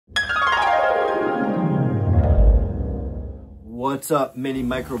What's up, mini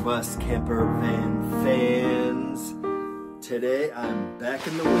microbus camper van fans? Today I'm back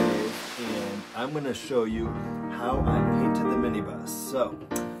in the wave and I'm going to show you how I painted the minibus. So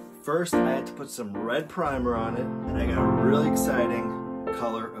first I had to put some red primer on it and I got a really exciting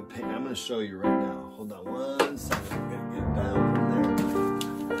color of paint. I'm going to show you right now. Hold on one second. I'm going to get down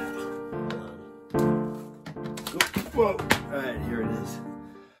there. Whoa. Alright, here it is.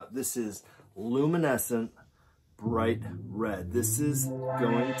 This is luminescent bright red. This is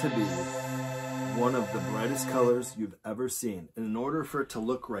going to be one of the brightest colors you've ever seen. And in order for it to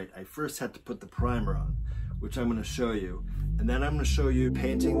look right, I first had to put the primer on, which I'm going to show you. And then I'm going to show you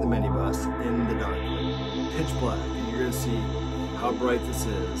painting the minibus in the dark, like pitch black. And you're going to see how bright this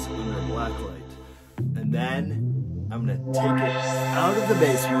is under a black light. And then I'm going to take it out of the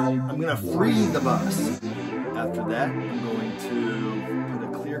basement. I'm going to free the bus. After that, I'm going to put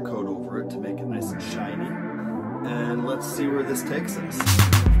a clear coat over it to make it nice and shiny. And let's see where this takes us.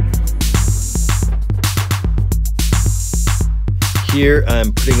 Here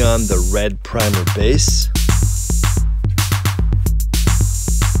I'm putting on the red primer base.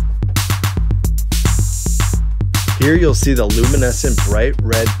 Here you'll see the luminescent bright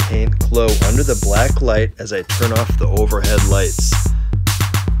red paint glow under the black light as I turn off the overhead lights.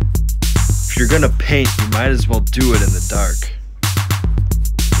 If you're gonna paint, you might as well do it in the dark.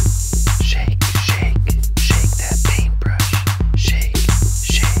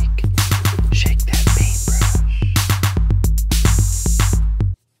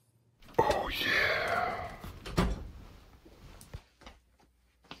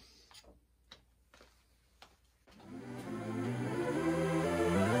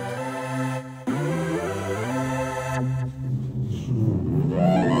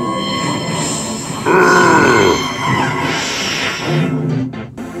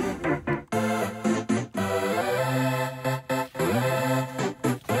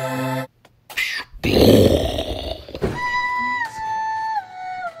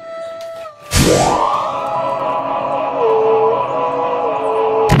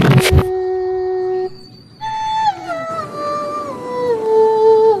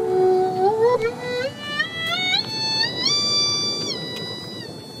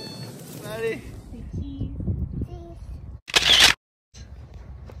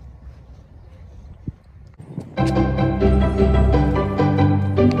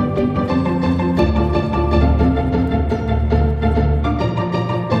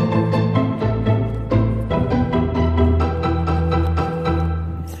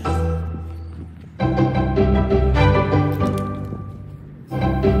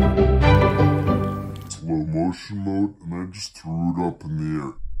 Slow motion mode, and I just threw it up in the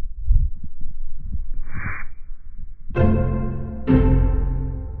air.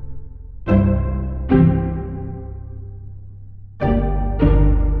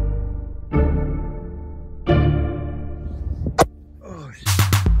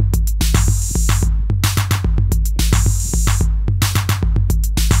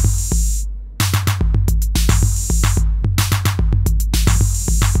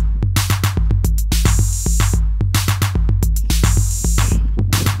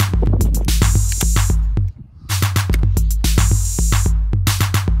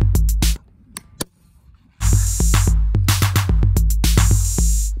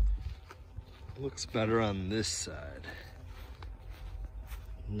 Looks better on this side.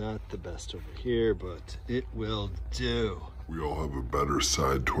 Not the best over here, but it will do. We all have a better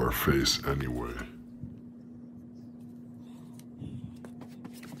side to our face anyway.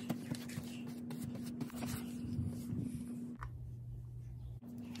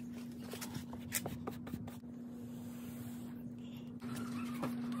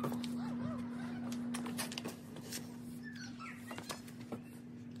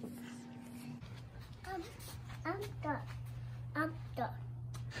 I'm done.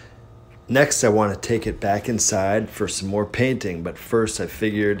 Next, I want to take it back inside for some more painting, but first I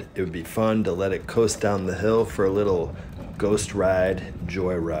figured it would be fun to let it coast down the hill for a little ghost ride,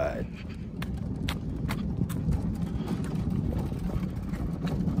 joy ride.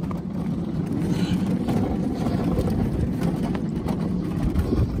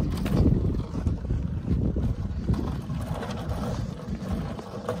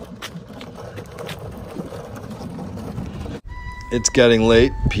 It's getting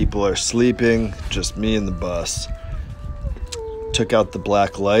late, people are sleeping, just me and the bus. Took out the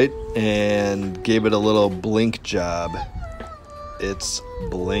black light and gave it a little blink job. It's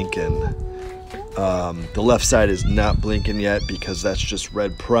blinking. The left side is not blinking yet because that's just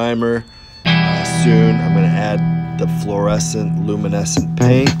red primer. Soon I'm going to add the fluorescent luminescent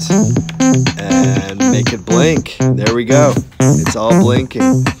paint and make it blink. There we go. It's all blinking.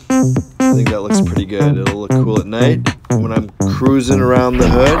 I think that looks pretty good. It'll look cool at night. When I'm cruising around the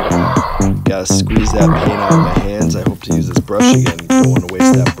hood, gotta squeeze that paint out of my hands. I hope to use this brush again. Don't want to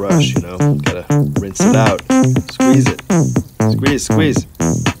waste that brush, you know. Gotta rinse it out. Squeeze it. Squeeze, squeeze.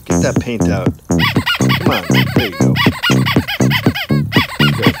 Get that paint out. Come on. There you go.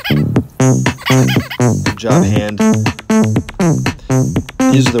 Good job, hand.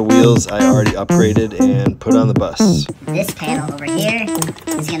 These are the wheels I already upgraded and put on the bus. This panel over here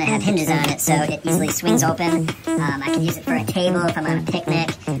is going to have hinges on it, so it easily swings open. I can use it for a table if I'm on a picnic,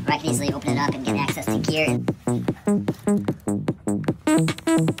 or I can easily open it up and get access to gear.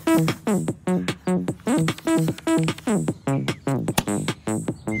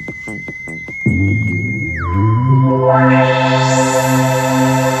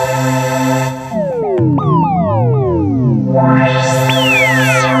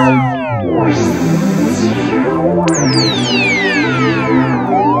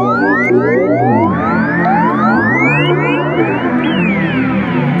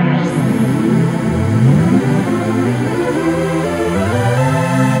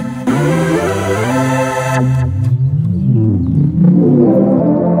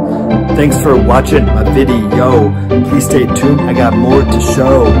 Thanks for watching my video. Please stay tuned. I got more to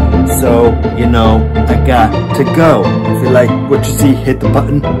show. So, you know, I got to go. If you like what you see, hit the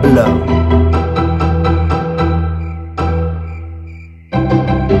button below.